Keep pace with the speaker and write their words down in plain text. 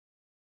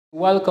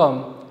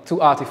Welcome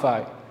to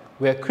Artify,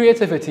 where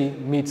creativity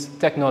meets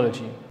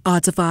technology.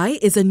 Artify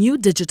is a new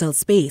digital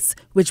space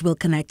which will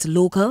connect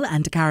local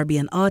and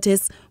Caribbean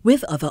artists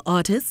with other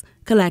artists,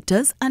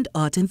 collectors, and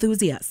art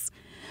enthusiasts.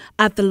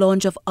 At the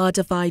launch of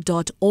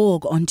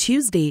Artify.org on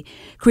Tuesday,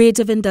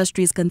 creative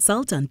industries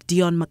consultant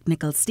Dion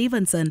McNichol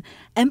Stevenson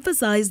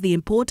emphasized the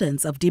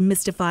importance of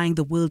demystifying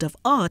the world of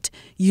art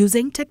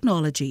using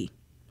technology.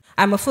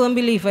 I'm a firm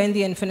believer in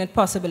the infinite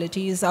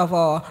possibilities of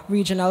our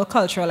regional,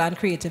 cultural, and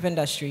creative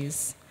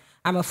industries.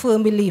 I'm a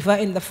firm believer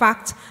in the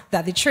fact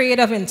that the trade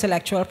of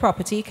intellectual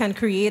property can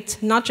create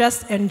not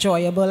just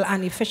enjoyable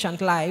and efficient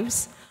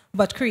lives,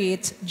 but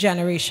create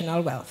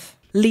generational wealth.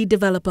 Lead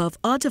developer of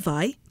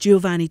Artify,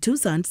 Giovanni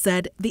Toussaint,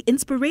 said the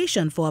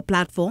inspiration for a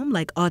platform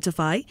like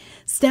Artify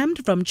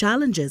stemmed from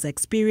challenges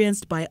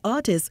experienced by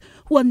artists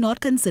who are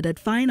not considered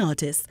fine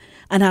artists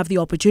and have the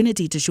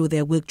opportunity to show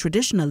their work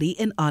traditionally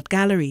in art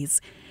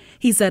galleries.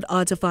 He said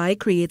Artify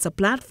creates a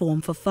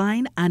platform for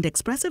fine and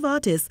expressive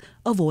artists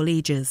of all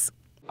ages.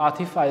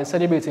 Artify is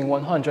celebrating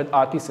 100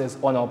 art pieces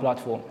on our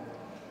platform,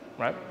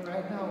 right?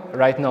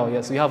 Right now,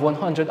 yes. We have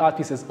 100 art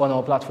pieces on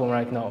our platform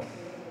right now.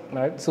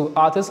 Right? So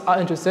artists are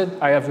interested.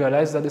 I have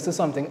realized that this is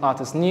something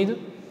artists need.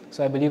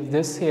 So I believe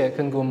this here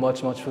can go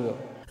much, much further.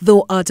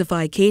 Though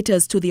Artify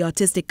caters to the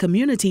artistic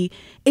community,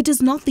 it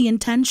is not the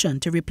intention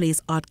to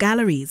replace art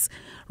galleries.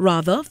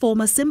 Rather,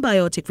 form a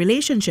symbiotic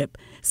relationship,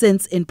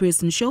 since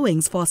in-person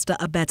showings foster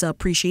a better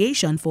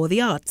appreciation for the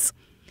arts.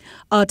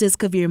 Artists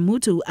Kavir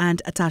Mutu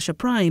and Atasha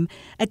Prime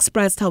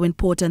expressed how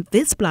important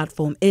this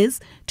platform is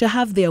to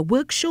have their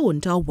work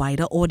shown to a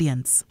wider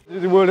audience.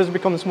 The world has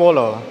become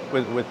smaller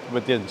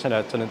with the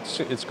internet, and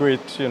it's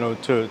great,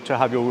 to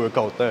have your work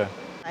out there.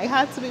 I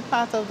had to be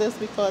part of this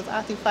because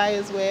Artify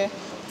is where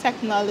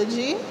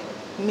technology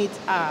meets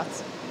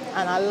art.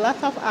 And a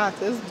lot of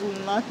artists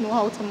do not know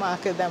how to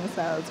market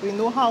themselves. We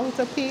know how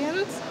to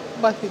paint,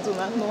 but we do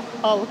not know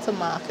how to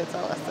market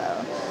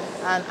ourselves.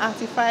 And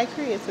Artify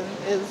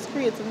is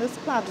creating this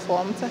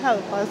platform to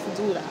help us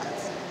do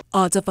that.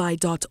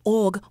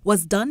 Artify.org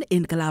was done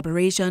in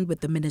collaboration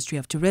with the Ministry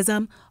of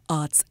Tourism,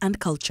 Arts and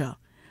Culture.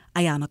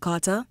 Ayanna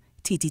Carter,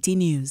 TTT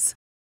News.